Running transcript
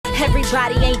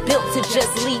Everybody ain't built to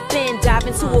just leap in, dive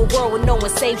into a world where no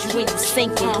one saves you when you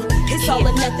sinking. It's all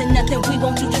or nothing, nothing we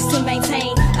won't do just to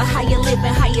maintain a higher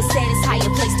living, higher status, higher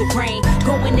place to reign.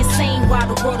 Going insane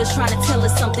while the world is trying to tell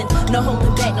us something. No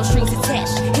holding back, no strings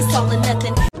attached. It's all or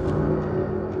nothing.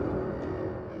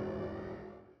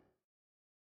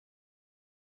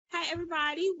 Hi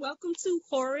everybody, welcome to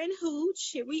Horror and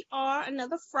Hooch. Here we are,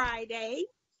 another Friday.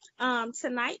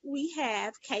 Tonight we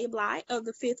have Kay Bly of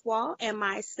the Fifth Wall and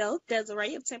myself,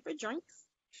 Desiree of Tempered Drinks,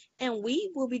 and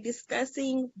we will be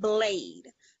discussing Blade.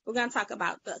 We're going to talk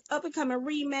about the up-and-coming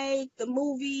remake, the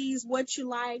movies, what you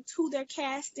liked, who they're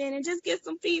casting, and just get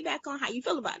some feedback on how you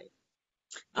feel about it.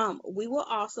 We will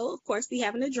also, of course, be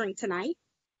having a drink tonight.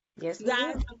 Yes,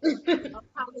 guys, I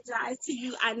apologize to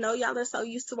you. I know y'all are so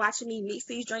used to watching me mix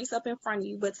these drinks up in front of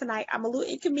you, but tonight I'm a little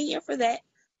inconvenient for that.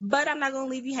 But I'm not going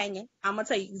to leave you hanging. I'm going to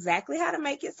tell you exactly how to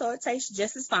make it so it tastes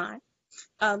just as fine.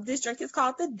 This drink is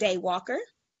called the Daywalker.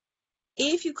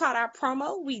 If you caught our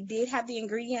promo, we did have the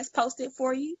ingredients posted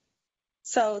for you.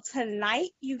 So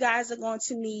tonight, you guys are going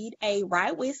to need a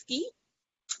rye whiskey.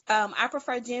 I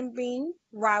prefer Jim Beam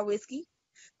rye whiskey.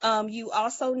 You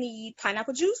also need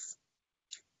pineapple juice,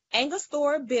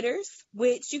 Angostura bitters,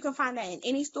 which you can find that in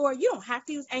any store. You don't have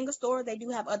to use Angostura. They do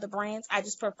have other brands. I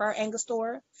just prefer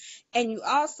Angostura. And you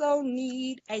also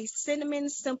need a cinnamon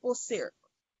simple syrup.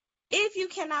 If you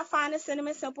cannot find a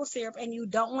cinnamon simple syrup and you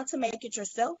don't want to make it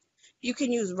yourself, you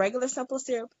can use regular simple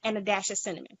syrup and a dash of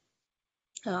cinnamon.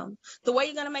 The way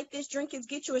you're going to make this drink is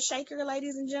get you a shaker,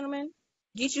 ladies and gentlemen.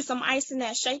 Get you some ice in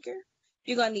that shaker.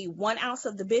 You're going to need 1 ounce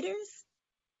of the bitters,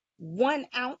 1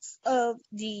 ounce of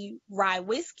the rye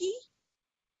whiskey,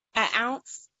 1.5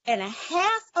 ounces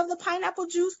of the pineapple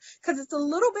juice, because it's a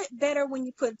little bit better when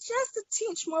you put just a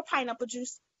tinge more pineapple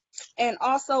juice, and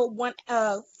also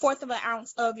 1/4 of an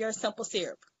ounce of your simple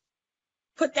syrup.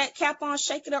 Put that cap on,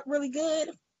 shake it up really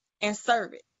good, and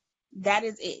serve it. That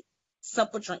is it.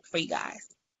 Simple drink for you guys.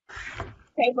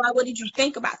 Hey, Bob, what did you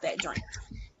think about that drink?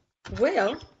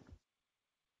 Well,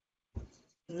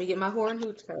 let me get my Horror and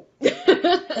Hooch cup.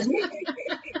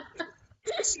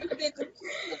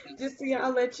 Just so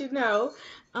I'll let you know.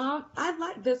 I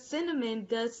like the cinnamon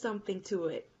does something to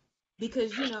it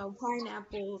because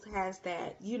pineapples has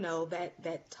that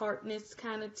that tartness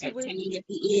kind of to it. At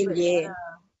the end, yeah.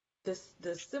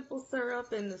 The simple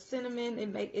syrup and the cinnamon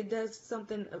it does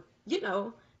something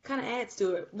kind of adds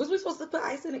to it. Was we supposed to put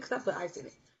ice in it? Because I put ice in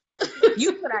it.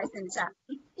 You put ice in the shot.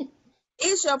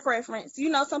 It's your preference.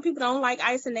 Some people don't like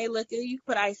ice in their liquor. You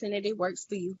put ice in it. It works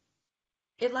for you.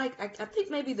 It I think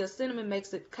maybe the cinnamon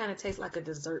makes it kind of taste like a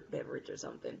dessert beverage or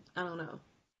something. I don't know.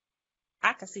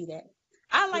 I can see that.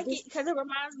 I like it because it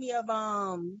reminds me of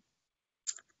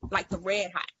like the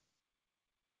Red Hot.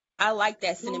 I like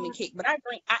that cinnamon kick, but I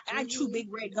chew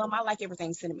big red gum. I like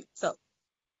everything cinnamon. So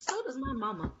does my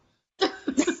mama.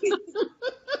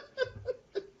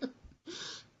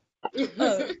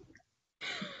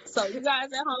 So you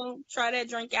guys at home, try that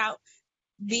drink out.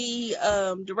 The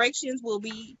directions will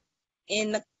be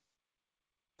in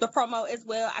the promo as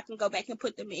well. I can go back and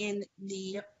put them in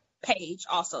the page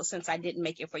also, since I didn't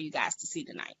make it for you guys to see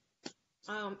tonight.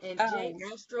 And Jay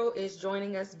Astro is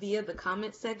joining us via the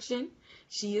comment section.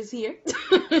 She is here.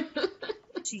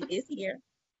 She is here.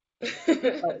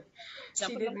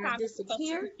 She did not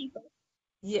disappear.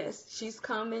 Yes, she's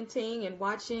commenting and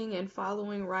watching and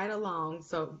following right along.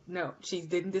 So no, she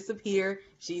didn't disappear.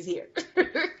 She's here.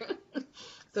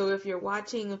 So if you're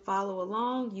watching and follow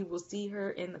along, you will see her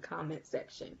in the comment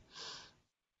section.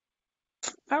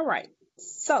 All right.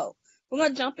 So we're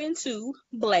going to jump into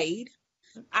Blade.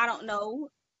 I don't know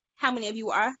how many of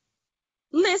you are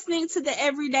listening to the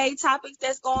everyday topics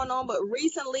that's going on, but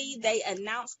recently they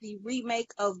announced the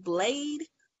remake of Blade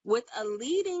with a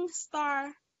leading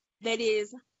star that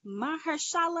is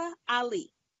Mahershala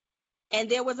Ali. And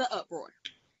there was an uproar.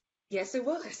 Yes, it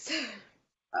was.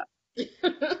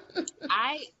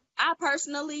 I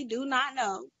personally do not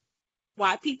know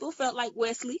why people felt like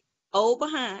Wesley, old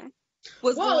behind,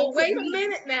 was going wait a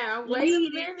minute now. Wait a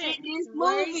minute. In this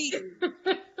movie.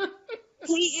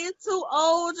 He is too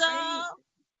old, y'all.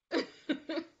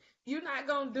 You're not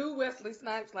gonna do Wesley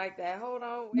Snipes like that. Hold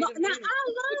on. Now, I love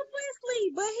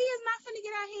Wesley, but he is not finna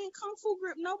get out here and kung fu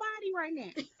grip nobody right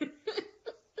now.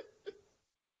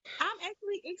 I'm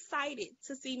actually excited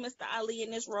to see Mr. Ali in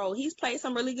this role. He's played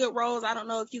some really good roles. I don't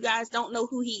know if you guys don't know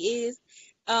who he is.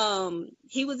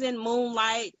 He was in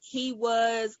Moonlight. He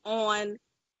was on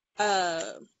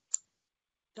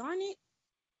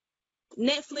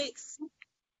Netflix.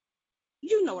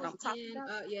 You know what I'm talking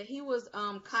about. Yeah, he was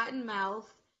Cottonmouth.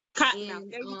 Cottonmouth,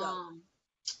 there you go.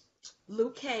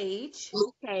 Luke Cage.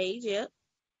 Yep.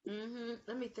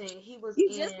 Let me think. He was He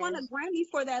just won in a Grammy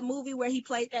for that movie where he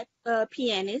played that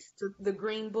pianist. the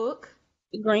Green Book.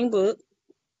 The Green Book.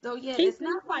 So yeah, He it's seems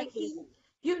not like like it.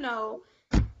 you know,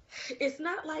 it's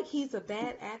not like he's a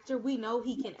bad actor. We know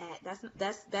he can act.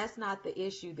 That's not the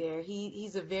issue there.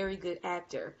 He's a very good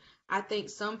actor. I think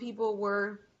some people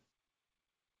were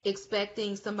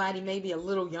expecting somebody maybe a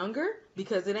little younger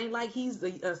because it ain't like he's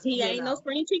a He you ain't no know.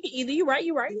 spring chicken either. You're right.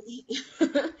 You're right.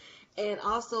 And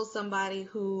also somebody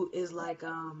who is like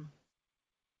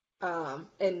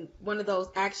in one of those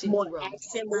action More heroes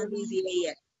action movies. Blade, Yeah,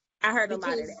 yeah. I heard a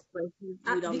lot of that, because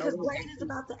but we don't know because what his Blade is action.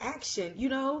 about the action, you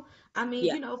know. I mean,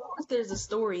 Yeah. you know, of course there's a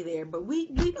story there, but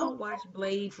we don't watch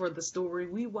Blade for the story.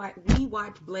 We watch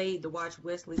Blade to watch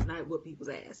Wesley Snipes whoop people's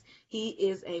ass. He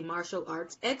is a martial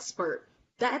arts expert.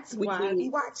 That's We why we do.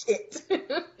 watch it.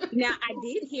 Now, I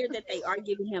did hear that they are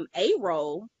giving him a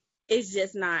role. It's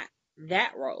just not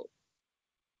that role.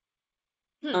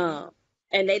 Hmm. Um,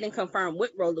 and they didn't confirm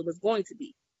what role it was going to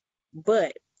be.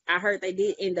 But I heard they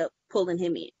did end up pulling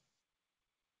him in.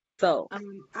 So,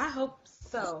 I hope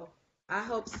so. I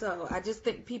hope so. I just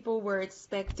think people were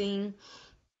expecting,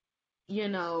 you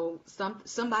know,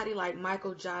 somebody like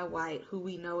Michael Jai White, who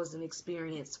we know is an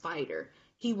experienced fighter.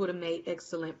 He would have made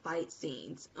excellent fight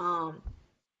scenes. yeah.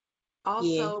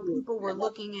 Also, people were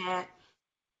looking at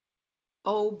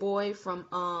old boy from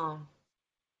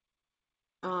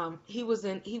he was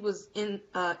in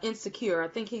Insecure. I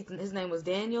think his name was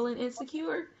Daniel in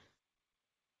Insecure,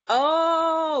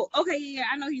 Oh, okay. Yeah, yeah.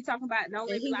 I know who you're talking about. Don't and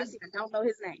let me he lie to was you. I don't know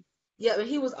his name. yeah, and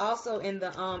he was also in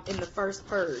the first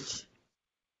Purge.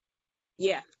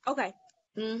 Yeah. Okay.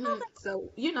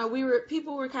 So, you know,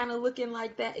 people were kind of looking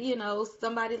like that, you know,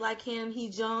 somebody like him,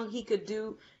 he's young, he could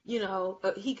do, you know,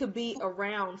 he could be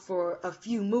around for a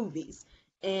few movies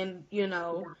and, you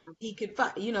know, Yeah. he could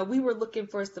fight, you know, we were looking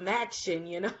for some action,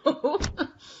 you know.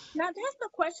 Now that's the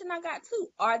question I got too.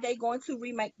 Are they going to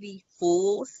remake the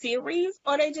full series,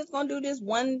 or are they just gonna do this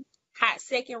one hot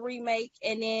second remake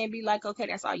and then be like, okay,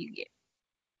 that's all you get?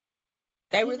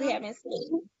 They You really know, haven't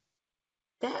said.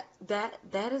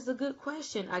 that is a good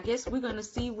question. I guess we're going to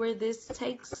see where this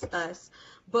takes us.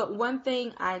 But one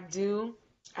thing I do,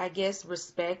 I guess,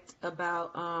 respect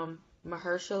about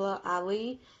Mahershala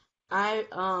Ali, I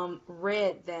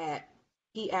read that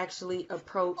he actually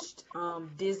approached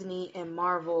Disney and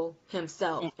Marvel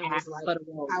himself And and was ask like, for the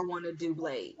role. I want to do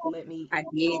Blade. Let me. I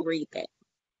did read that.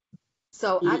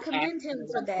 So I He asked commend for him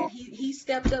the for that. He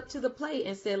stepped up to the plate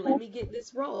and said, "Let me get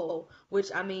this role."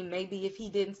 Which I mean, maybe if he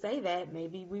didn't say that,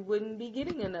 maybe we wouldn't be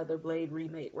getting another Blade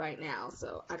remake right now.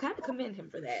 So I kind of commend him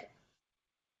for that,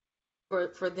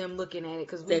 for them looking at it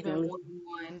because we've been Definitely. wanting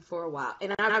one for a while,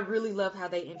 and I really love how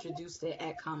they introduced it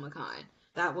at Comic-Con.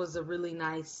 That was a really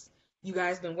nice. You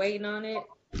guys been waiting on it.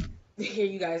 Here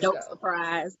you guys No go.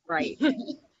 surprise, right?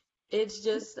 It's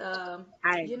just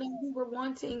I you know, we were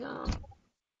wanting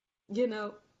you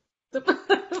know, the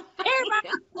everybody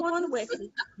going to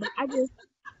Wesley, but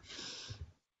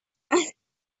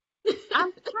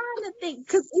I'm trying to think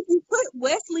because if you put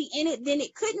Wesley in it, then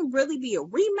it couldn't really be a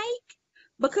remake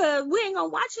because we ain't gonna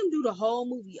watch him do the whole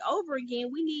movie over again.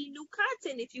 We need new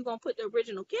content if you're gonna put the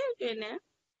original character in there.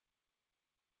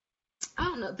 I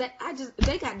don't know.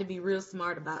 They got to be real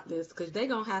smart about this because they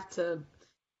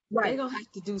Right. gonna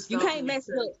have to do You can't something mess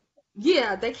it to up.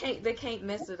 yeah, they can't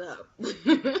mess it up.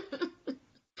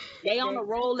 They on They a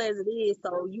roll as it is,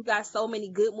 so you got so many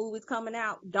good movies coming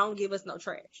out. Don't give us no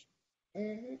trash.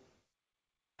 hmm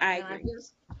I And I agree.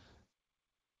 guess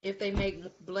if they make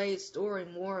Blade's story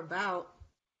more about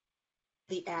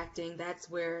the acting, that's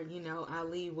where, you know,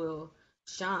 Ali will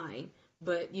shine.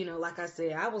 But, you know, like I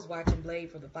said, I was watching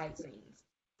Blade for the fight scenes.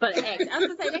 For the action, I was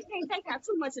gonna say they can't take out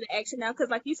too much of the action now because,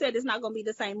 like you said, it's not gonna be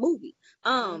the same movie.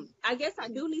 I guess I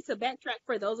do need to backtrack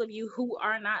for those of you who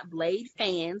are not Blade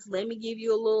fans. Let me give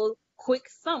you a little quick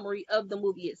summary of the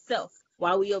movie itself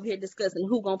while we over here discussing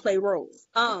who gonna play roles.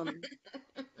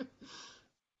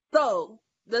 So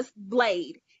this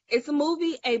Blade, it's a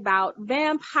movie about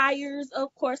vampires.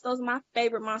 Of course, those are my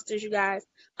favorite monsters, you guys.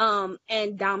 And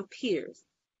Dompiers.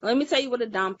 Let me tell you what a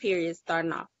Dompier is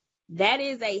starting off. That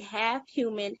is a half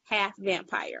human, half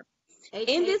vampire.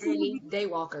 In this AKA movie,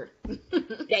 Daywalker.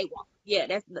 Daywalker. Yeah,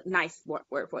 that's the nice word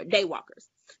for it. Daywalkers.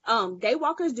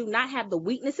 Daywalkers do not have the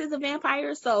weaknesses of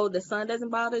vampires, so the sun doesn't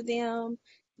bother them.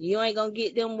 You ain't gonna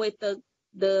get them with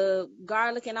the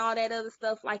garlic and all that other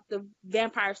stuff like the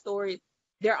vampire stories.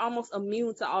 They're almost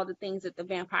immune to all the things that the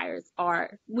vampires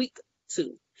are weak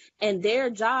to. And their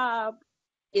job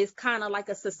is kind of like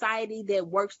a society that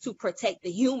works to protect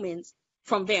the humans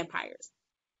from vampires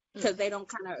because they don't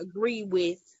kind of agree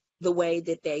with the way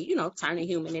that they, turn a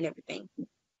human and everything.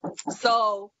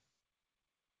 So,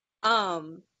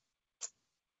 um,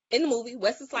 in the movie,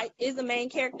 Wesley Snipes is the main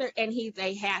character, and he's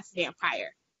a half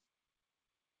vampire.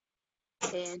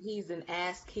 And he's an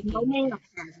ass No kicking man.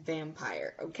 half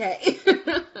vampire. Okay.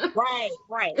 Right,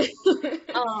 right.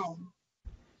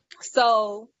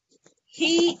 So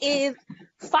he is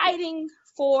fighting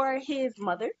for his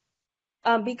mother,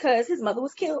 because his mother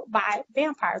was killed by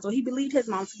vampires, or he believed his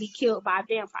mom to be killed by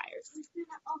vampires.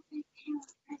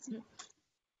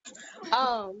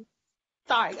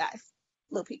 Sorry guys,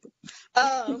 little people.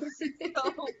 So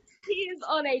he is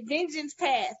on a vengeance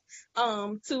path,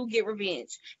 to get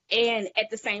revenge, and at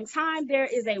the same time, there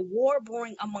is a war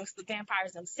brewing amongst the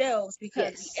vampires themselves,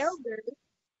 because Yes.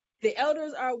 the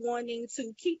elders are wanting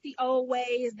to keep the old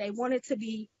ways. They want it to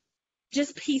be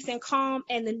just peace and calm.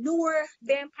 And the newer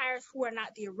vampires, who are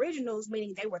not the originals,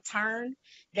 meaning they were turned,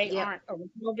 they Yep. aren't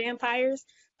original vampires,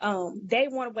 they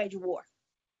want to wage war.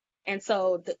 And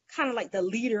so the kind of like the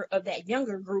leader of that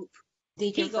younger group,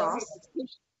 Deacon he goes ahead Frost. and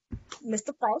push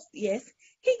Mr. Frost, yes.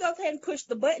 He goes ahead and push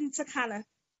the button to kind of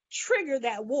trigger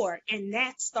that war, and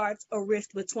that starts a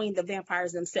rift between the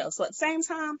vampires themselves. So at the same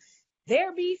time,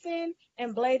 they're beefing,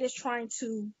 and Blade is trying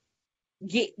to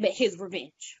get his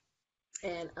revenge.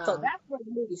 And So that's where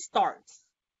the movie starts.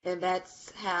 and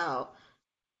that's how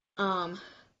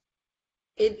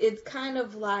it's kind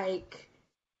of like,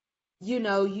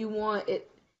 you want it,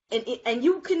 and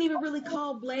you couldn't even really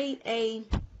call Blade a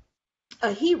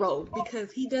hero,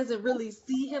 because he doesn't really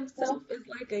see himself as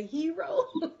like a hero.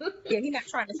 Yeah, he's not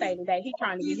trying to save the day. He's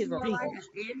trying to get He's his more revenge. like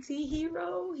an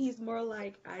anti-hero. He's more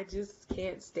like, I just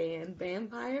can't stand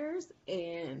vampires,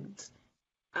 and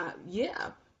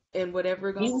yeah, and whatever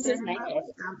He gonna was stand just in mad. my way.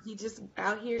 He just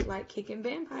out here like kicking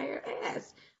vampire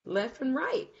ass left and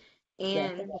right.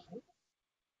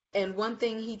 And one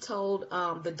thing he told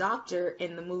the doctor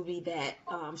in the movie, that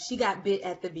she got bit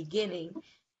at the beginning,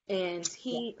 and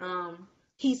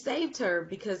he saved her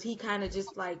because he kind of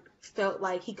just like felt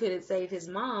like he couldn't save his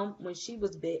mom when she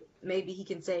was bit. Maybe he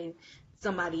can save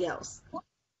somebody else.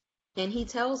 And he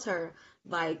tells her,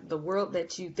 like, the world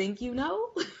that you think you know,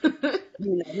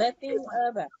 You know nothing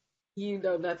about. you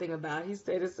know nothing about. He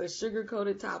said it's a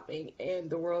sugar-coated topping, and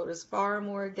the world is far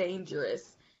more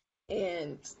dangerous.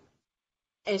 And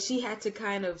she had to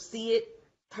kind of see it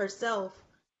herself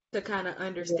to kind of Yeah.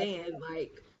 understand,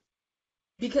 like,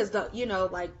 because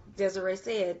like Desiree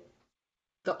said,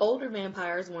 the older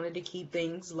vampires wanted to keep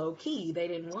things low key. They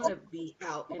didn't want to be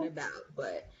out and about.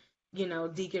 But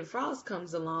Deacon Frost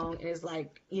comes along and is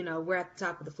like, we're at the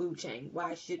top of the food chain.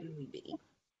 Why shouldn't we be?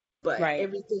 But Right.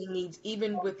 everything needs,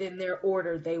 even within their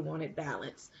order, they wanted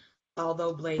balance.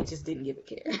 Although Blade just didn't give a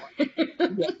care.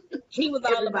 Yeah. He was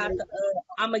all about everybody, the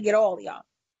I'm gonna get all of y'all.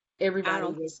 I everybody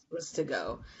don't was to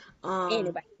go.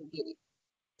 anybody can get it.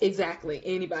 Exactly,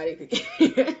 anybody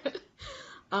could.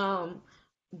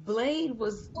 Blade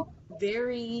was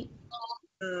very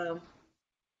um,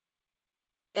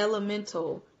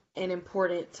 elemental and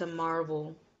important to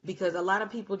Marvel, because a lot of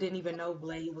people didn't even know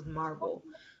Blade was Marvel.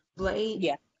 Blade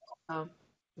Yeah. um,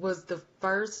 was the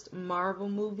first Marvel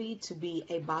movie to be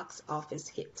a box office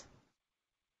hit.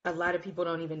 A lot of people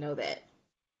don't even know that.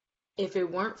 If it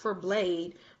weren't for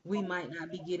Blade, we might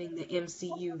not be getting the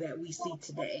MCU that we see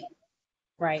today.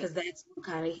 Right. Because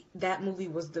that movie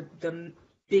was the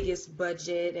biggest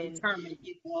budget, and Determined.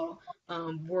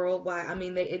 worldwide. I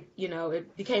mean,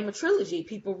 it became a trilogy.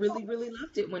 People really really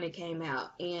loved it when it came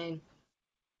out, and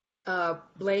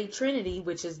Blade Trinity,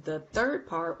 which is the third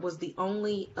part, was the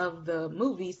only of the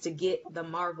movies to get the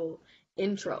Marvel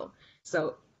intro.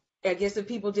 So I guess if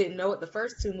people didn't know it, the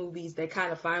first two movies, they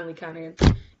kind of finally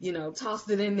tossed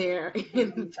it in there in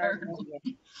the third one.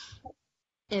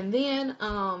 And then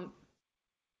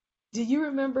do you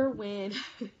remember when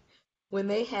when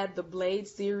they had the Blade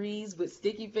series with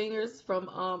Sticky Fingers from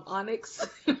Onyx?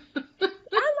 I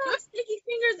love sticky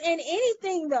fingers in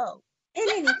anything though. In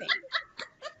anything.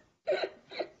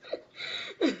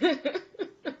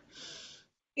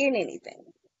 In anything.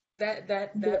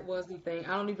 That was the thing.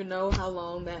 I don't even know how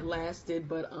long that lasted,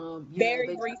 but Very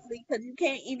they briefly, because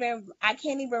I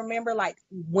can't even remember like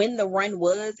when the run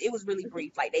was. It was really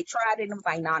brief. Like they tried it and was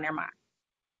like, nah, never mind.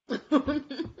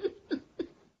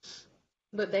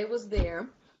 but they was there,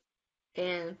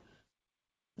 and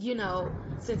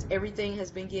since everything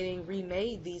has been getting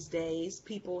remade these days,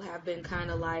 people have been kind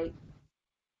of like,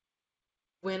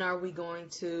 when are we going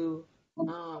to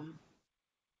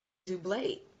do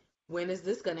Blade? When is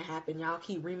this gonna happen? Y'all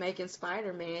keep remaking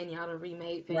Spider-Man. Y'all done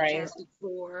remade Right. Fantastic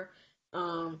Four.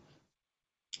 Sadly.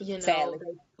 They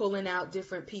pulling out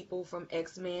different people from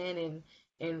X-Men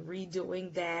and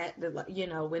redoing that.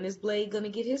 When is Blade gonna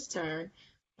get his turn?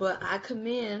 But I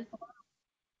commend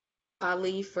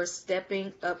Ali for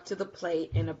stepping up to the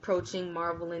plate and approaching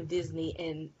Marvel and Disney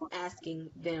and asking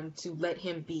them to let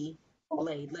him be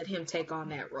Blade, let him take on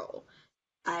that role.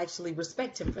 I actually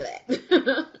respect him for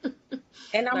that.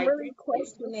 And I'm Like, really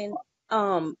questioning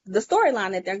the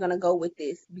storyline that they're gonna go with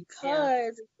this, yeah,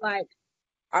 because it's like,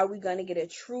 are we gonna get a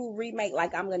true remake?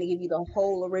 Like, I'm gonna give you the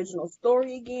whole original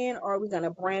story again, or are we gonna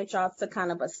branch off to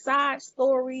kind of a side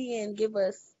story and give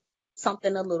us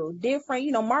something a little different?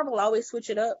 You know, Marvel always switch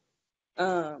it up.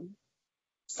 Um,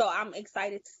 so I'm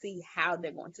excited to see how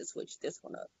they're going to switch this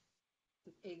one up.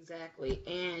 exactly.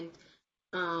 And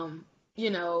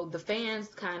the fans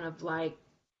kind of like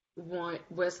want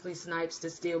Wesley Snipes to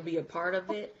still be a part of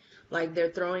it. Like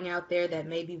they're throwing out there that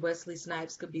maybe Wesley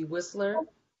Snipes could be Whistler,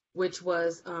 which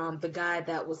was the guy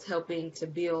that was helping to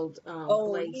build Oh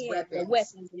Blade's yeah, the weapons.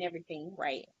 weapons and everything,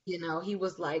 right? He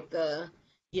was like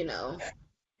you know,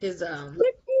 his But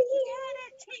did he have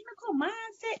that technical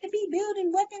mindset to be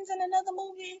building weapons in another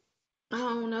movie? I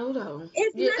don't know though.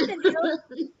 If Yeah. nothing else,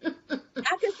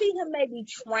 I could see him maybe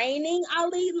training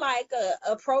Ali like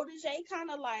a protege, kind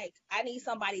of like, I need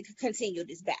somebody to continue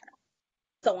this battle,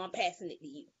 so I'm passing it to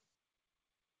you.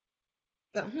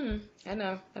 I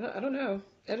know. I don't know.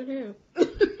 I don't know.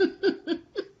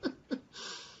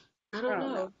 I I don't don't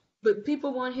know. know. But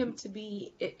people want him to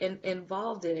be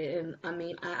involved in it, and I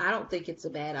mean, I don't think it's a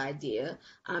bad idea.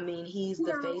 I mean, he's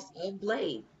the No. face of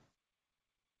Blade,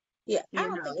 Yeah, I you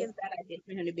don't think know. it's a bad idea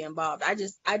for him to be involved. I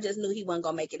just knew he wasn't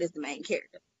gonna make it as the main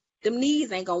character. Them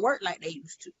knees ain't gonna work like they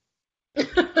used to.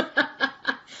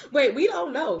 Wait, we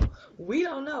don't know. We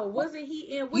don't know. Wasn't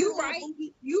he in what is You that right.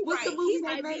 movie? You What's the right. He movie they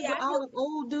might be made with out all here. the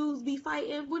old dudes be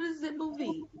fighting? What is that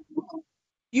movie?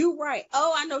 You right.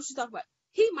 Oh, I know what you're talking about.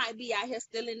 He might be out here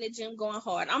still in the gym going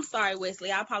hard. I'm sorry,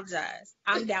 Wesley. I apologize.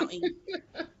 I'm doubting you.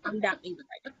 I'm doubting you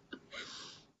right.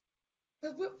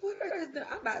 What is the,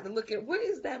 I'm about to look at what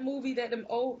is that movie that them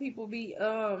old people be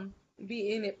in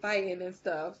it fighting and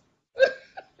stuff.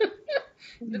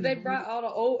 That they brought all the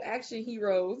old action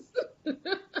heroes. I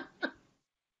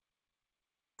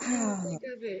can't now. think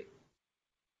of it.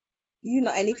 You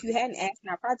know, and if you hadn't asked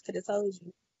me, I probably could have told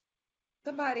you.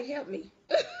 Somebody help me.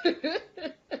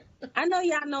 I know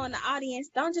y'all know in the audience.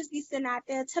 Don't just be sitting out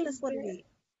there. Tell us what it is.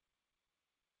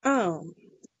 Um,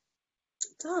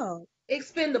 dog.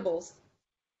 Expendables.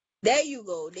 There you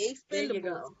go. The There you Expendables.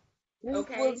 go. Bruce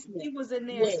Okay, Wilson. he was in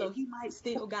there, Yes. so he might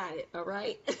still got it. All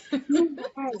right. You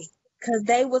right. Cause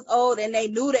they was old and they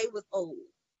knew they was old.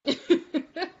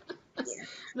 Yeah.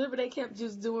 Remember they kept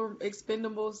just doing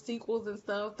expendable sequels and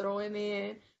stuff, throwing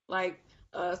in like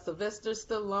Sylvester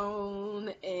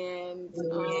Stallone and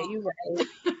Yeah, you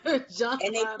right. John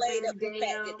And they played Van up the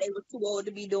fact that Damme. they were too old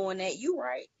to be doing that. You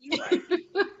right. You right.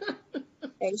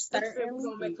 They They said we're certainly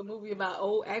gonna did. make a movie about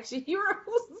old action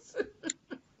heroes.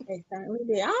 They certainly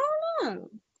did. I don't know.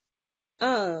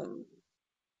 Um,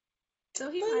 So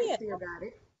he but might yeah, still got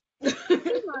it.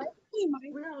 he might. He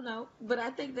might. We don't know. But I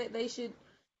think that they should,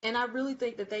 and I really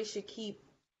think that they should keep,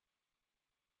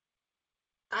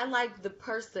 I like the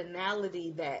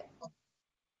personality that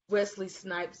Wesley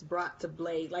Snipes brought to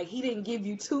Blade. Like he didn't give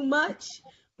you too much,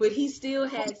 but he still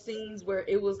had scenes where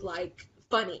it was like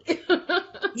funny.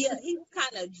 Yeah, he was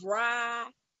kind of dry,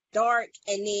 dark,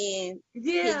 and then he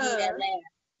get Yeah. that laugh.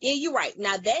 Yeah, you're right.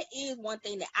 Now that is one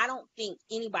thing that I don't think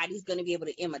anybody's gonna be able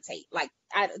to imitate. Like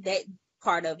that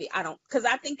part of it, I don't, because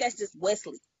I think that's just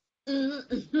Wesley. So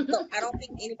I don't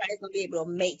think anybody's gonna be able to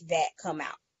make that come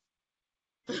out.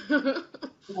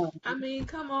 I mean,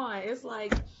 come on. It's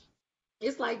like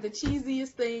the cheesiest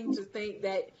thing to think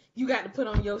that you got to put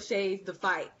on your shades to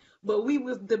fight. But we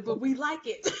like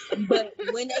it. But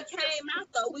when they came out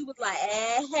though, we was like,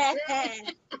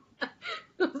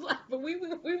 It was like, but we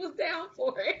was down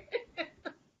for it.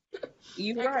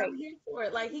 you Like right. I'm here for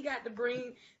it. Like he got to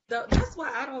bring that's why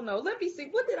I don't know. Let me see.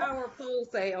 What did our poll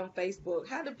say on Facebook?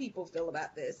 How do people feel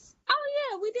about this? Oh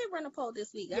yeah, we did run a poll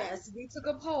this week, guys. Yes, we took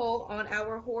a poll on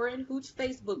our Horror and Hooch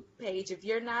Facebook page. If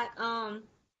you're not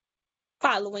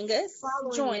Following us,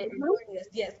 following join it, us. join us.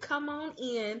 Yes, come on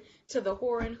in to the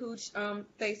Horror and Hooch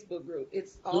Facebook group.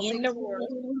 It's all In things the horror,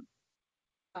 room.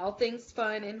 all things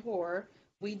fun and horror.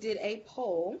 We did a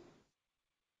poll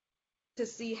to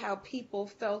see how people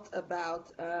felt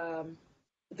about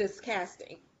this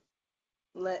casting.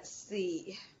 Let's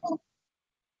see.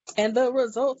 And the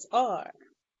results are.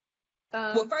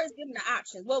 Well, Um, first give them the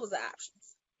options. What was the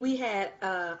options? we had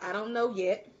I don't know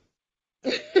yet.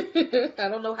 I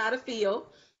don't know how to feel.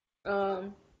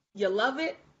 You love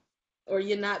it or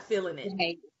you're not feeling it.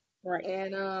 Okay. Right.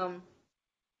 And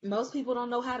most people don't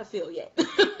know how to feel yet.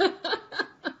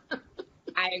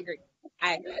 I agree.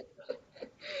 I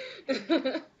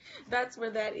agree. That's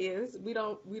where that is. We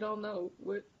don't know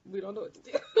what to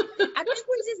do. I think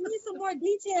we just need some more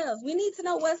details. We need to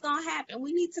know what's gonna happen.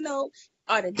 We need to know,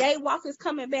 are the Daywalkers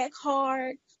coming back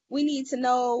hard? We need to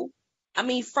know. I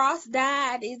mean, Frost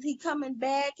died. Is he coming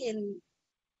back? And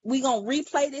we gonna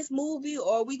replay this movie,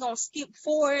 or we gonna skip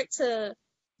forward to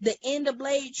the end of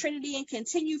Blade Trinity and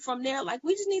continue from there? Like,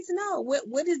 we just need to know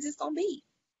what is this gonna be?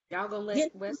 Y'all gonna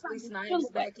Get let Wesley Snipes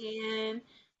back in?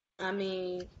 I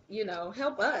mean,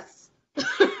 help us.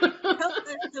 help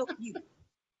us help you.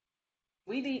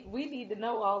 We need to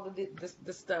know all of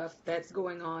the stuff that's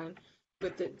going on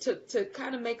with to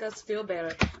kind of make us feel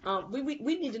better.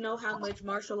 We need to know how much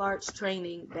martial arts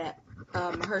training that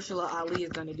Mahershala Ali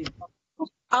is gonna do.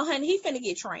 Oh, honey, he finna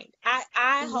get trained.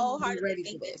 I Be wholeheartedly ready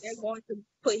think for that they're this. going to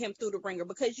put him through the ringer,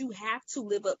 because you have to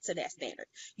live up to that standard.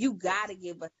 You gotta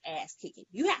give us ass kicking.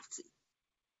 You have to.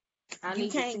 I You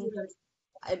need to can't see give him. us.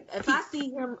 If I see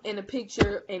him in a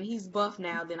picture and he's buff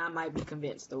now, then I might be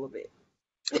convinced a little bit.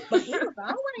 But he was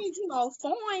always,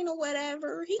 fine or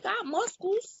whatever. He got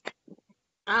muscles.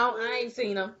 I ain't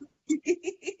seen him.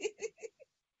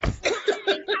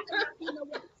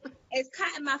 As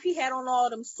Cottonmouth, he had on all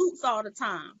them suits all the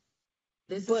time.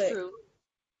 This But is true.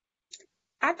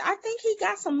 I think he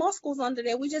got some muscles under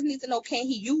there. We just need to know, can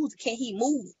he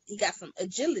move? He got some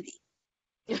agility.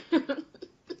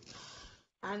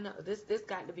 I know this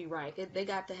got to be right. They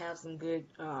got to have some good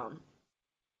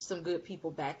people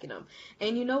backing them.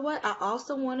 And you know what? I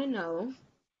also want to know,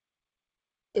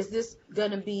 is this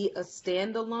gonna be a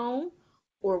standalone,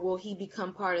 or will he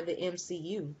become part of the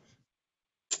MCU?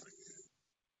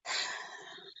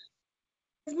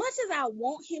 As much as I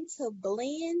want him to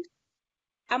blend,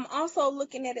 I'm also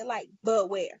looking at it like, but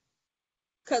where?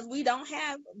 Because we don't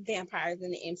have vampires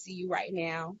in the MCU right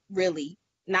now, really.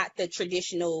 Not the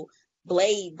traditional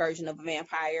Blade version of a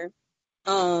vampire.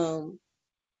 What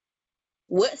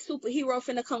superhero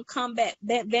finna come combat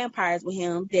that vampires with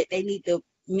him that they need to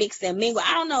mix and mingle?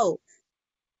 I don't know.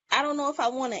 I don't know if I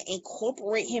want to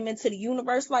incorporate him into the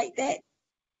universe like that,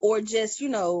 or just,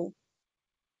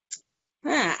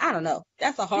 I don't know.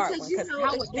 That's a hard Because one, because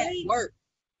how would that work?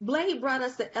 Blade brought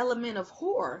us the element of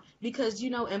horror, because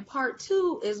in part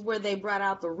 2 is where they brought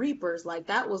out the Reapers. Like,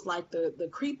 that was like the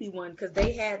creepy one, because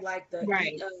they had like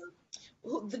Right.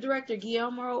 the director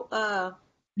Guillermo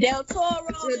Del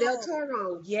Toro. Del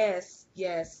Toro. Yes.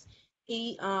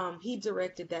 He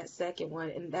directed that second one,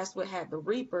 and that's what had the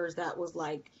Reapers. That was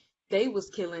like, they was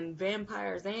killing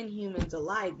vampires and humans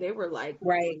alike. They were like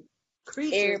Right.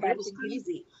 creatures. Everybody It was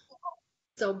crazy.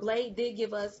 So Blade did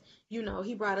give us,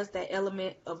 he brought us that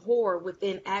element of horror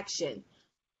within action.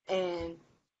 And,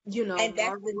 and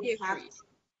that's the difference.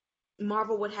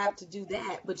 Marvel would have to do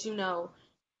that. But,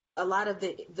 a lot of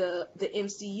the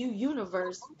MCU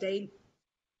universe, they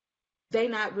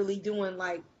not really doing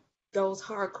like those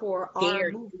hardcore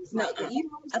R movies like that. You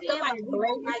know what I'm saying? I feel like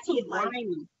Blade is too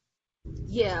grimy.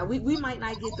 Yeah, we might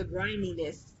not get the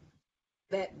griminess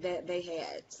that they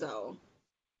had. So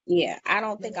yeah, I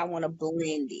don't think I want to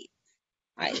blend it.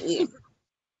 Like, yeah.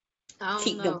 I don't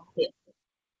Keep know. them.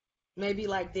 Maybe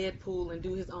like Deadpool and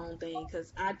do his own thing,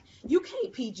 because you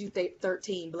can't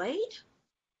PG-13 Blade.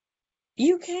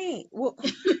 You can't. Well,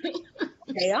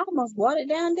 they almost watered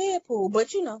down Deadpool,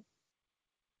 but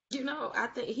I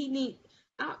think he need.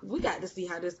 We got to see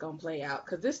how this gonna play out,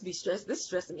 because this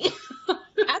stressing me. I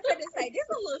was gonna say this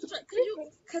a little stress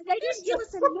because they didn't give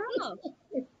us enough.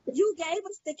 You gave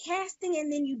us the casting,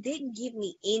 and then you didn't give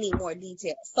me any more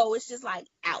details. So it's just like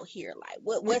out here, like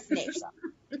what's next?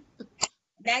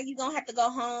 Now you're gonna have to go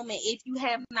home, and if you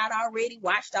have not already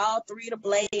watched all 3 of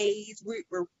the Blades,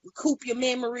 recoup your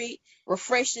memory,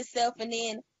 refresh yourself, and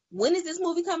then when is this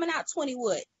movie coming out? 20,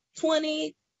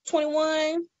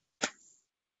 21?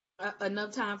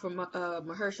 Enough time for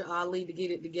Mahershala Ali to get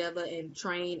it together and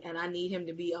train, and I need him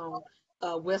to be on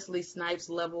Wesley Snipes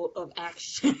level of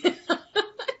action.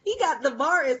 He got the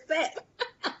bar is set.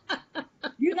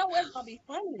 You know what's gonna be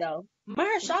funny though?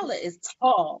 Mahershala is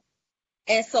tall,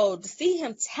 and so to see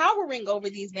him towering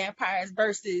over these vampires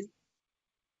versus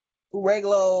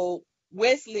regular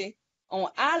Wesley on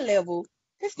eye level,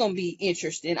 it's gonna be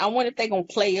interesting. I wonder if they're gonna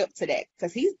play up to that,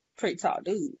 because he's a pretty tall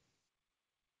dude.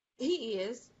 He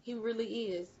is. He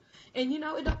really is. And I'm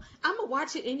gonna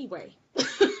watch it anyway.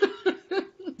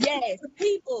 Yes,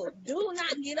 people, do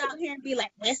not get out here and be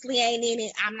like, Wesley ain't in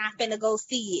it, I'm not finna go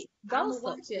see it. I'm gonna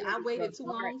watch it. I waited too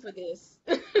long for this.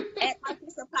 Act like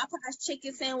it's a Popeye's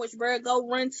chicken sandwich, bro. Go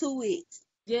run to it.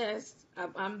 Yes,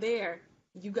 I'm there.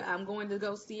 I'm going to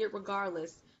go see it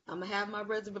regardless. I'm gonna have my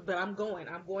reservation, but I'm going.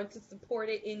 I'm going to support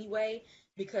it anyway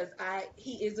because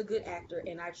he is a good actor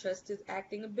and I trust his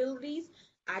acting abilities.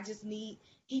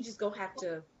 He just gonna have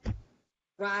to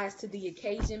rise to the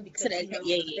occasion So because that, you know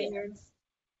yeah, as yeah. fans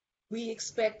we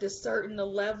expect a certain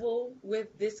level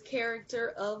with this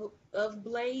character of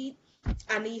Blade.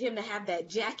 I need him to have that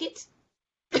jacket.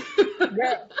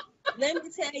 Girl, let me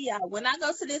tell y'all, when I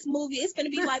go to this movie, it's gonna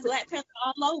be like Black Panther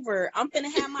all over. I'm gonna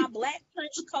have my black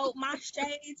trench coat, my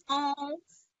shades on,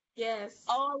 Yes.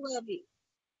 all of it.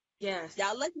 Yes.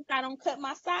 Y'all lucky if I don't cut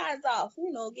my sides off.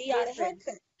 Get y'all the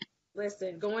haircut.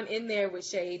 Listen, going in there with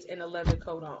shades and a leather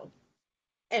coat on.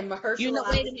 And Mahershala Wait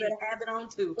Ali a minute. better have it on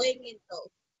too. Wait a minute though.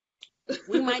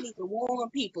 We might need to warn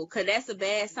people, cause that's a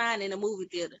bad sign in a movie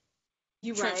theater.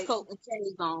 You Trench right. coat and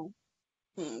shades on.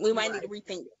 We might need to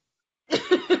rethink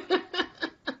it.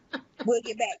 We'll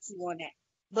get back to you on that.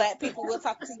 Black people, we'll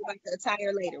talk to you about the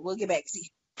attire later. We'll get back to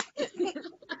you.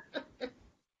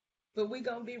 But we're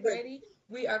going to be ready.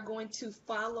 We are going to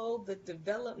follow the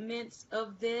developments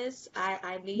of this.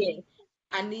 I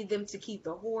need them to keep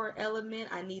the horror element.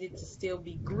 I need it to still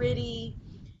be gritty.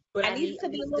 But I need it to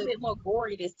be a little bit more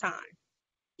gory this time.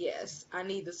 Yes, I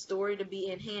need the story to be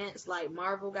enhanced. Like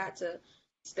Marvel got to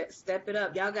step it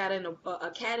up. Y'all got an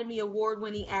Academy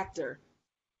Award-winning actor.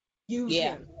 Use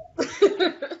him.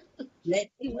 Let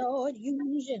the Lord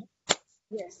use him.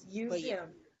 Yes, use him.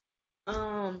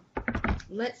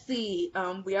 Let's see.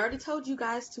 We already told you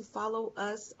guys to follow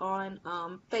us on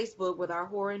Facebook with our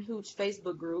Horror and Hooch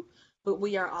Facebook group, but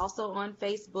we are also on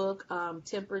Facebook,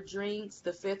 Temper Drinks,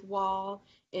 The Fifth Wall,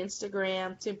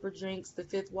 Instagram, Temper Drinks, The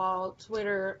Fifth Wall,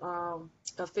 Twitter,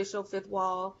 Official Fifth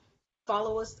Wall.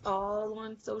 Follow us all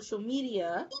on social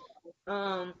media.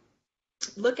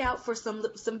 Look out for some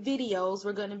videos.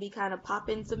 We're going to be kind of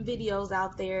popping some videos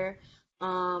out there,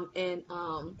 and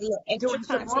doing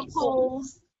some more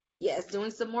polls. Yes,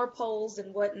 doing some more polls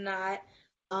and whatnot.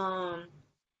 Our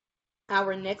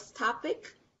next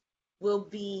topic will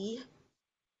be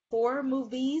horror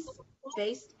movies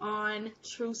based on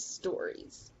true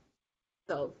stories.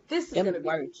 So this is going to be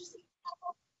interesting.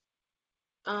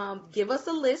 Give us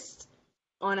a list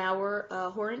on our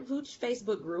Horror and Hooch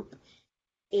Facebook group.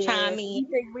 And we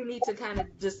think we need to kind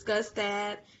of discuss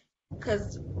that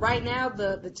because right now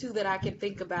the two that I can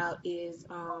think about is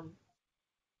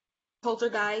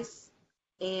Poltergeist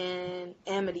and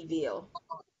Amityville.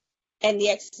 And The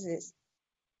Exorcist.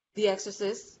 The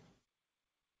Exorcist.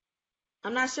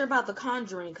 I'm not sure about The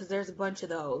Conjuring because there's a bunch of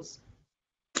those.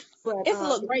 But it's a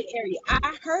little gray area.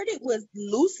 I heard it was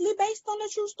loosely based on a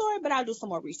true story, but I'll do some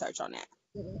more research on that.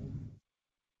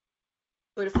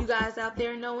 But if you guys out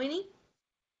there know any,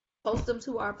 post them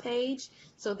to our page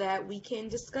so that we can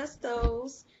discuss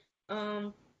those.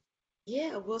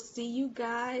 Yeah, we'll see you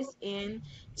guys in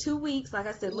 2 weeks. Like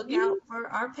I said, look out for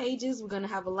our pages. We're going to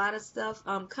have a lot of stuff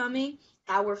coming.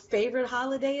 Our favorite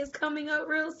holiday is coming up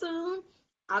real soon.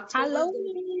 October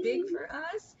is big for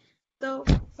us. So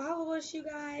follow us, you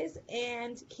guys,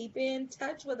 and keep in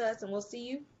touch with us. And we'll see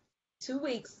you 2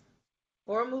 weeks.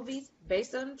 Horror movies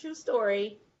based on a true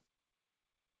story.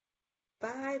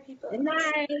 Bye, people. Good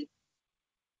night.